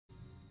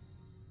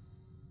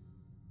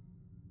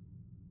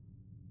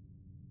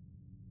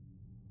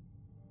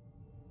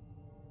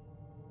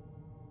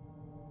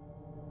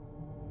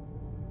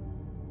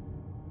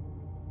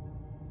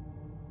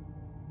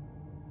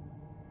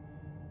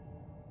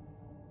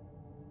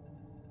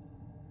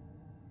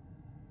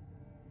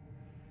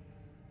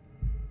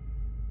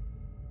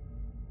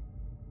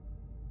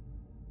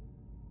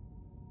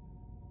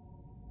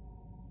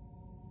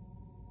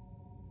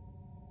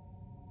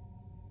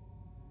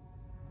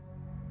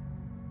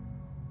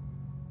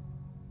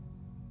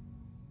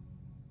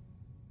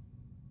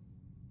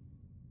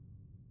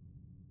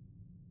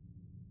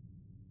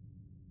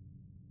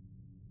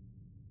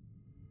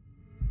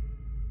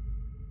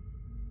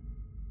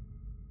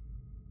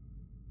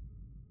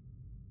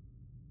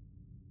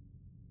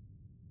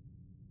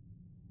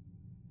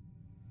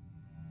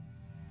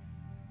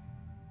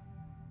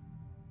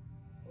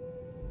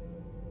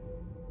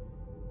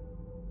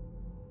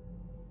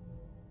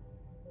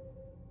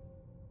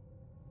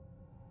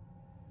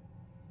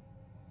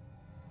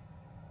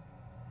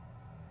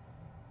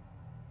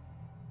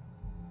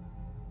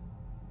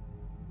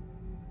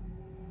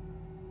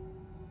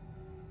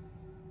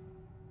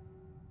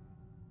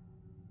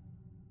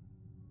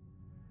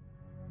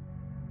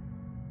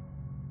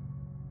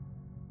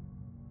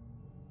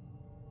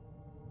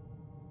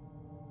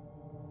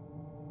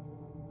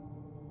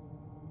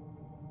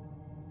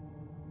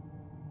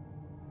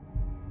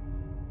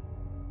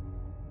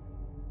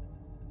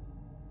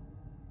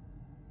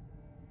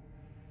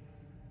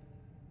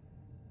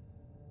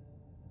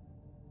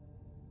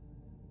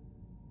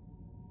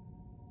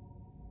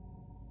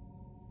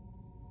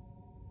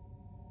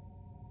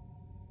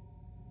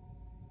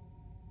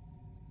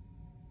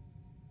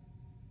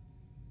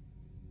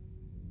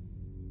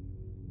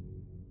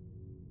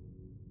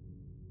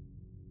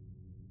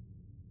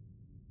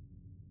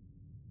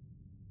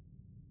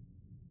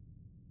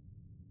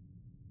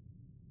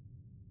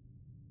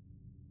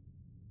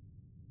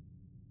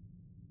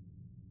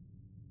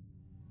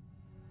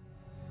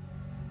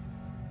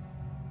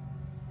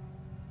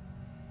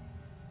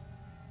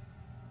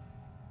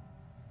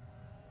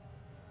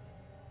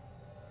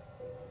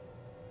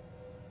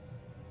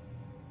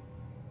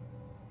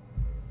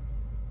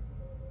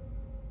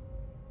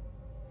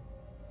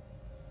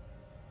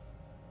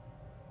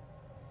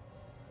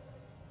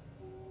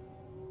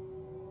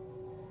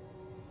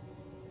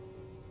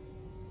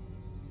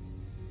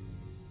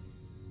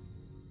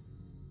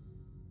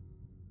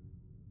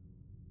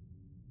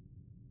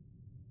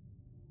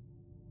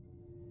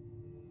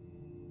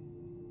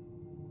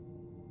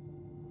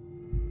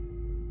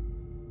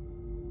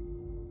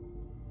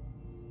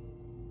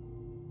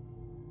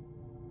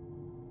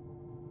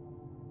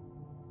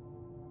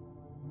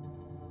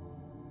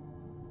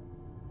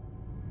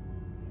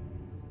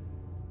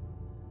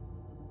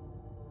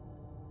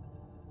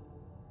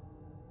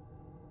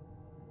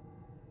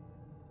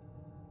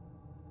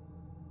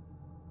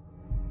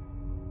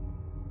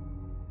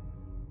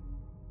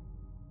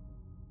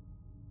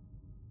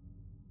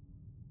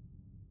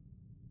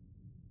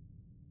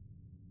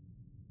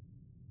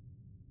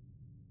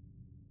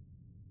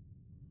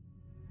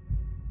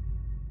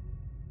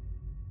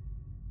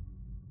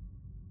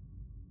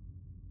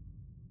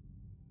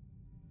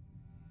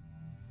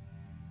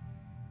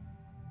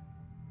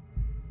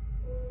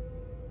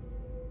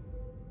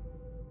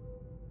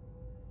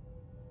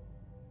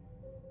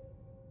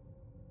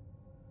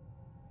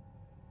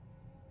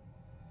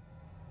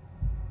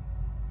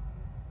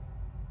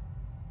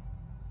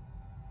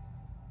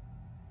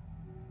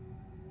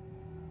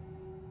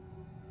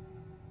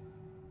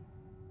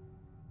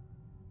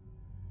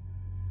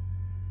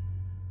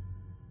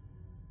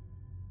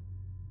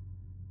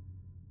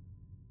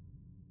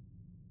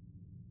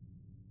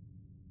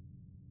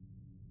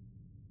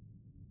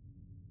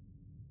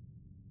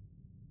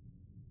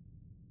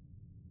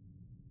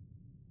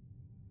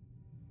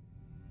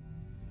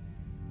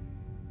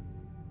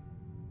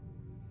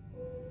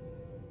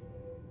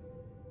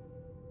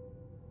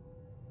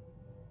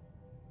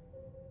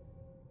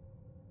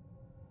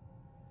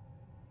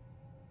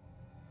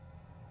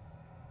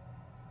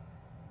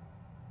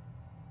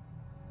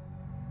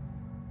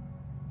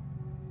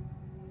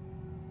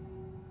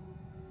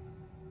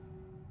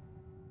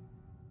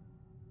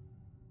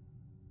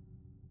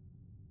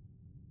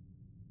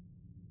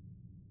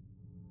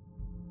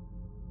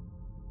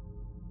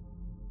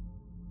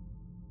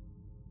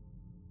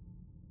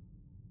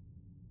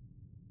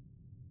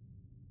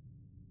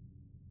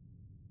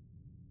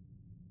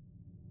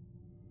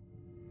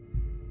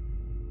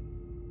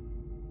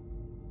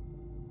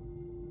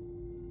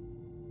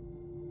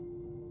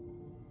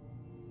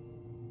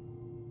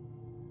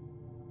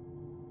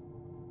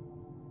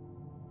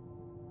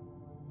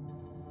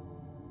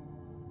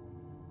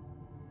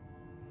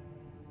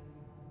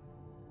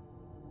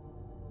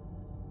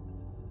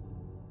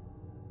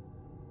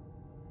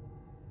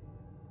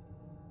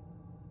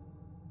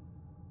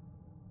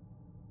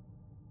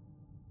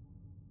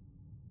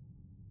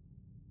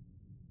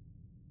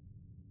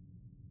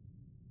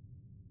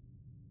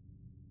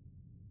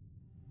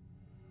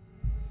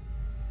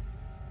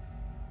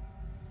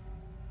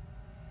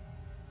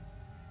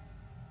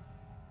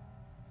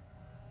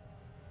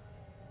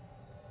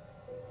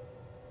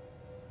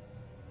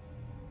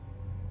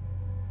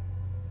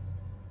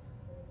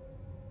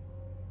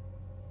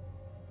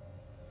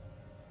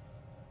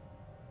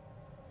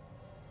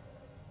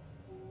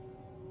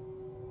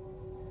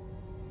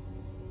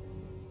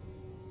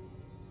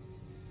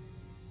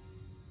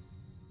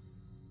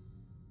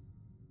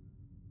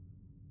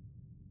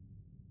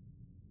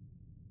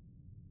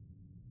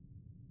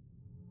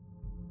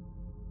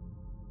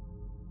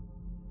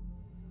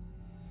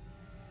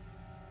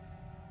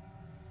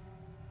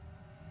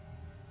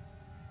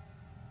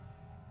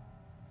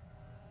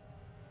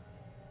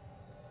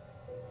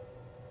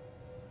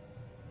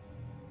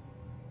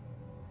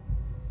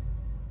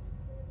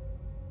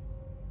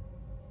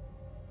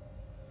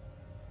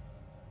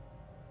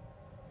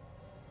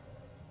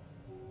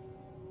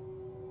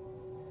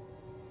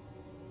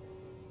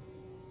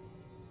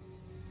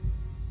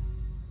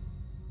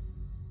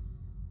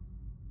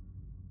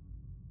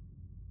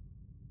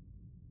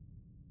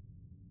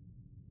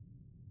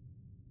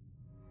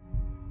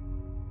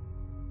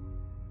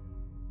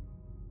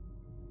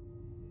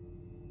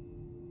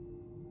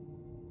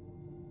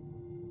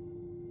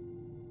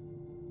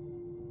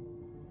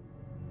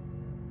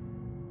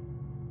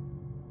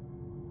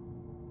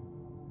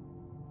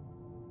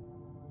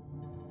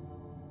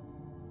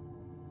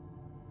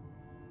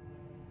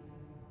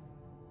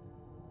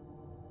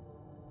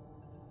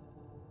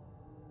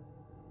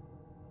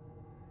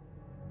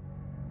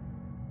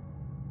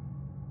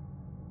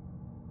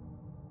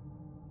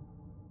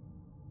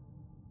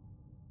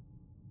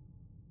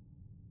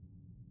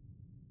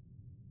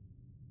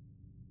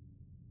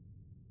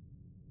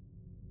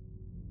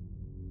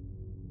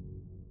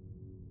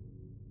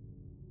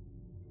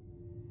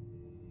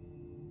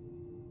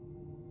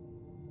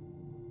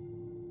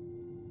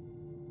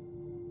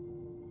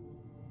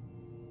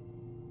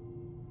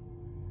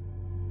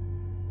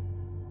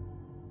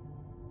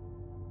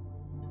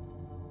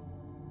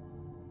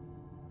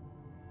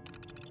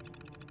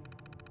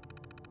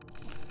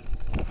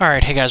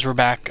Alright, hey guys, we're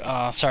back.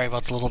 Sorry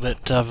about the little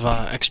bit of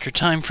extra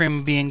time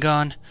frame being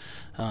gone.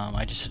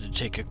 I just had to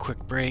take a quick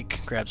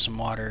break, grab some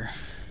water,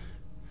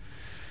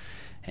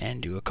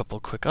 and do a couple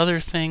quick other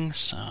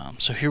things.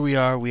 So here we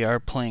are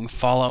playing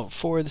Fallout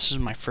 4. This is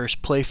my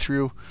first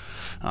playthrough.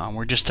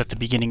 We're just at the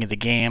beginning of the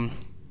game.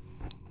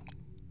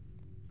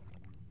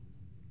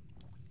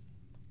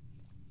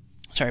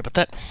 Sorry about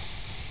that.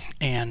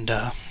 And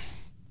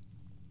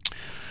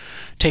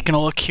taking a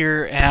look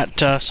here at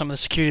some of the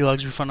security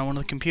logs we found on one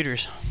of the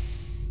computers.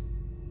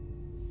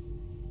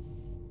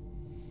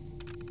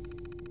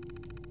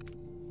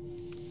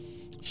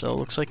 So it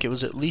looks like it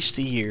was at least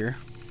a year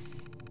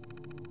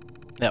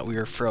that we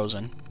were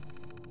frozen.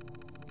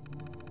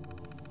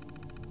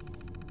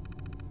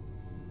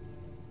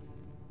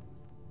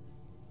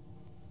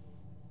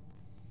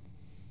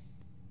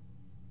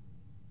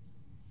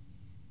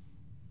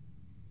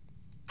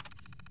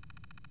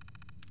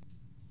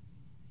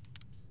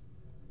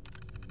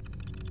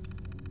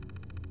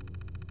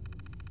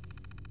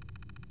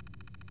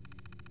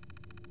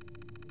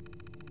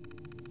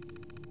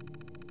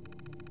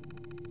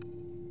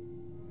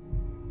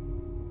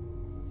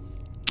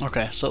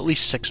 Okay, so at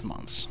least 6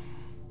 months.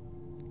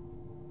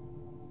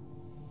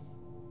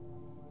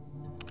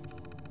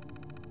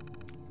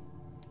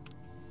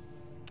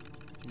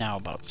 Now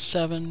about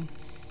 7.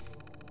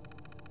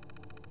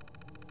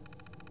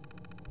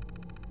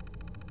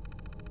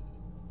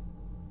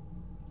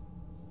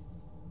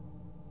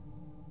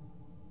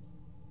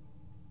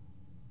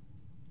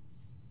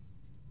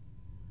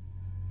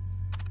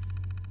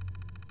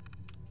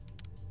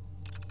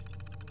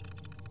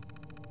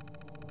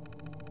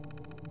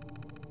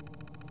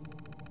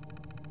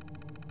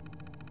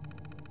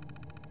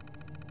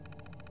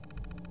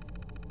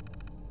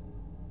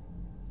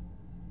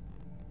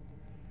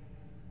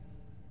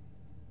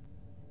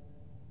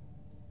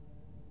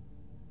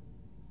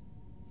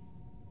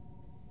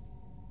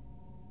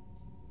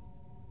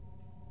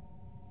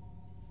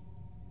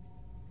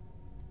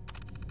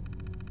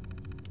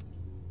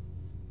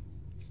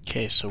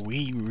 Okay, so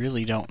we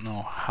really don't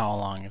know how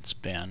long it's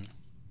been.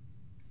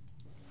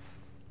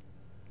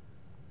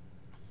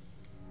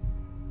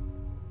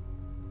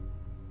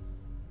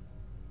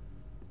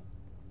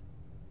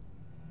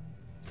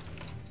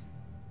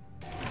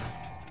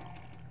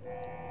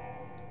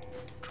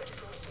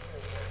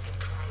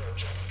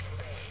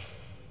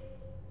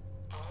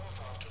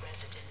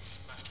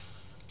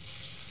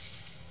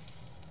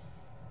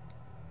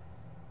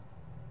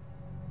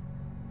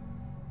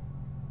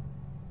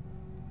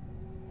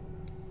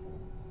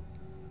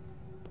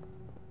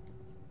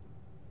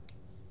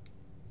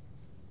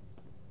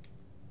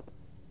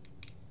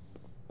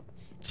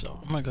 So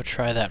I'm gonna go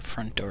try that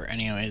front door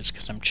anyways,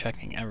 because I'm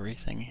checking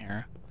everything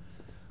here.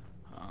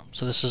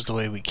 So this is the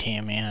way we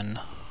came in.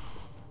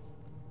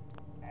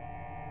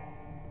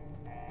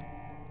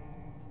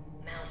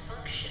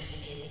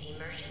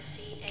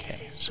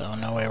 Okay, so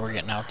no way we're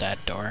getting out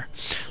that door.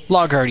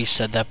 Log already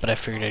said that, but I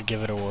figured I'd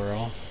give it a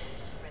whirl.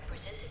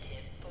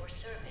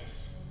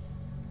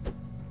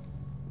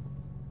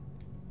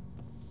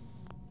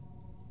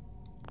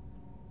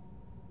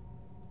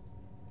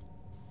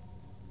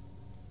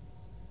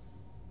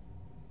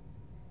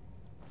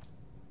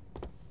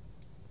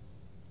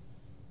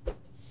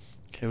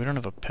 Okay, we don't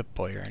have a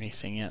Pip-Boy or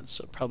anything yet,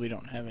 so probably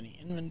don't have any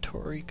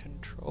inventory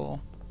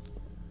control.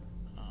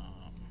 I'm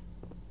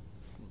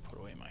gonna put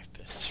away my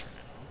fists for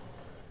now.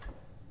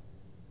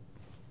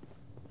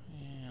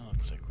 Yeah,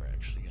 looks like we're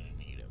actually gonna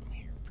need them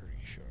here pretty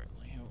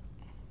shortly. Oh.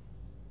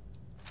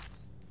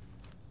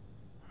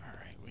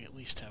 Alright, we at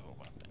least have a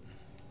weapon.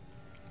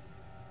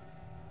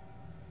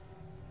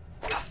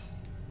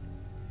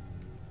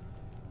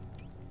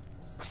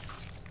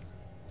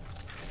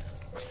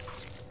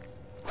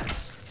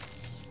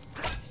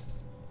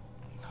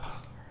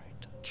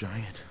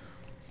 Giant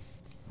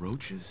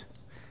roaches?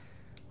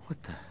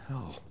 What the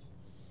hell?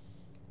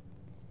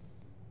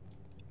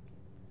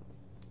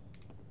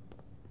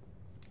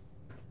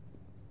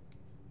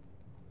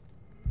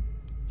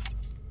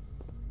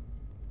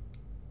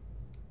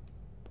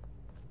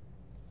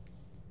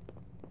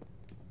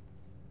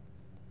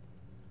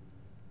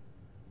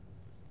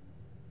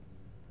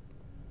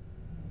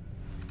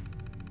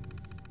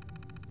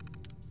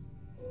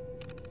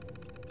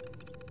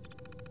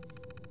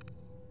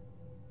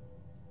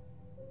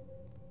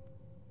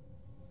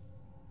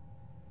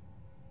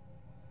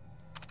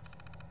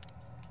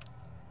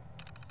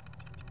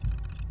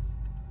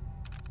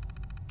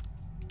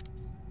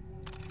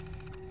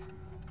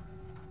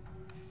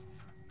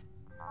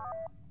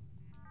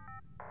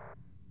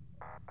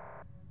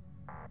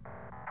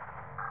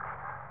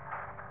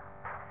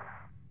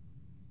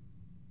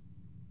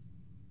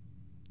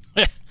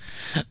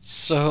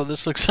 So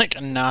this looks like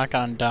a knock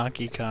on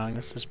Donkey Kong.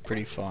 This is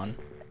pretty fun.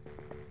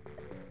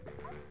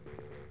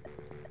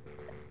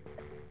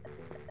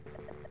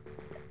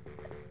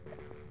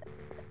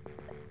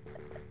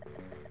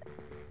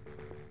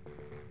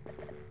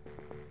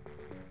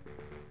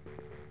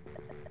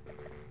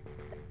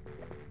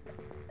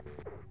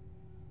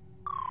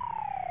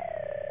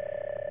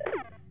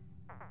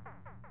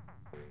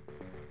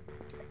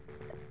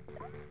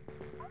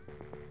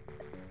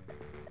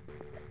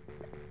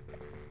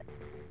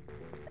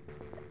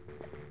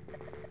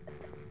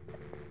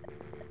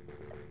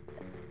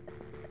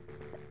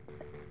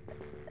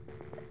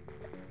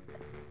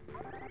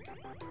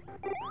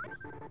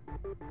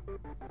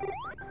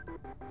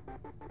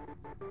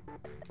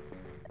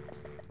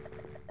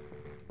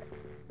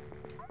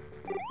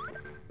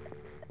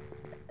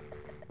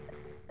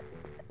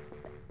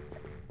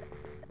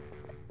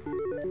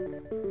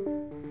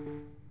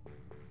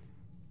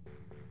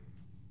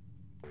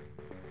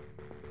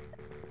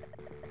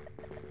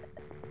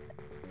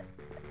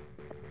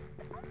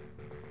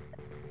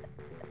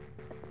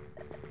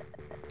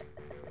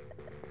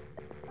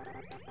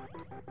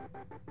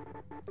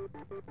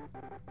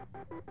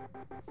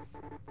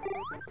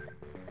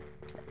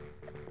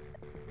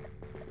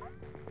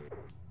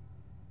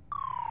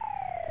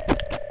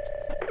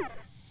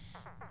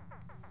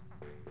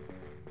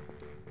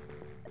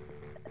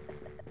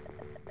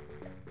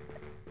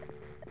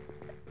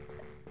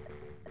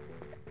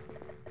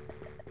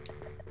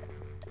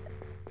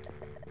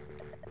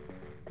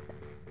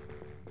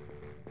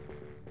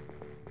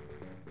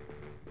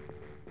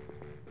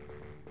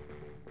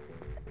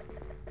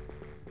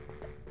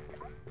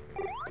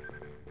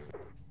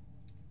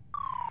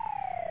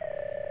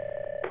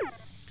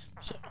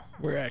 So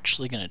we're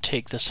actually going to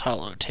take this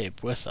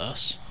holotape with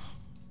us.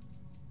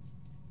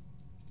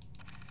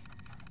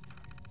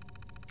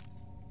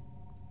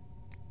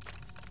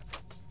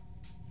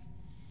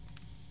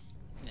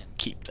 And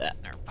keep that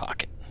in our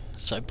pocket.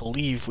 So I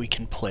believe we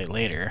can play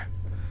later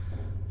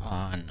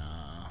on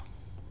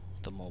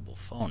the mobile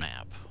phone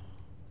app.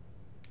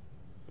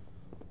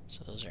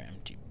 So those are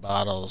empty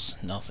bottles,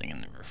 nothing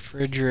in the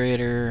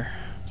refrigerator.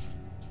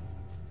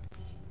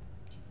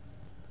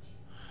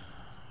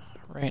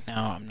 Right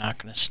now, I'm not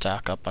going to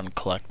stock up on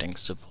collecting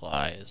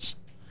supplies,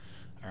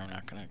 or I'm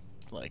not going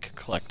to like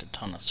collect a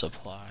ton of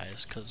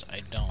supplies because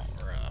I don't,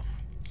 or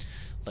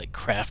like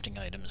crafting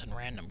items and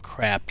random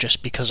crap,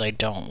 just because I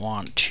don't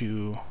want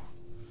to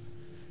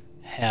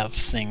have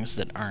things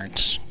that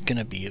aren't going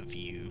to be of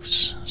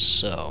use.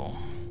 So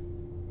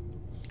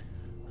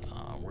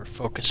we're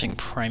focusing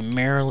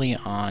primarily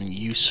on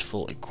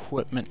useful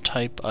equipment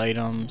type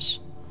items.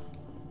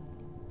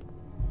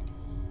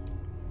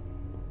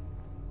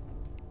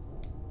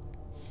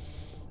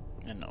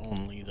 And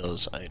only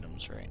those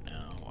items right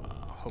now.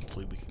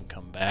 Hopefully we can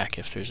come back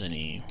if there's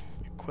any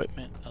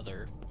equipment,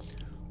 other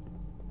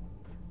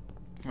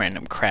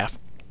random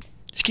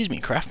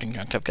crafting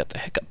junk. I've got the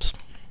hiccups.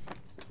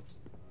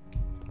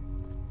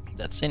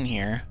 That's in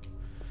here.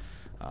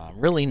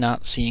 Really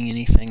not seeing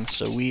anything,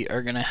 so we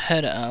are gonna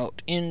head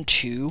out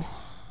into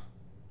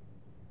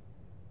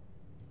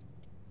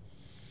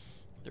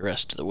the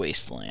rest of the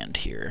wasteland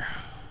here.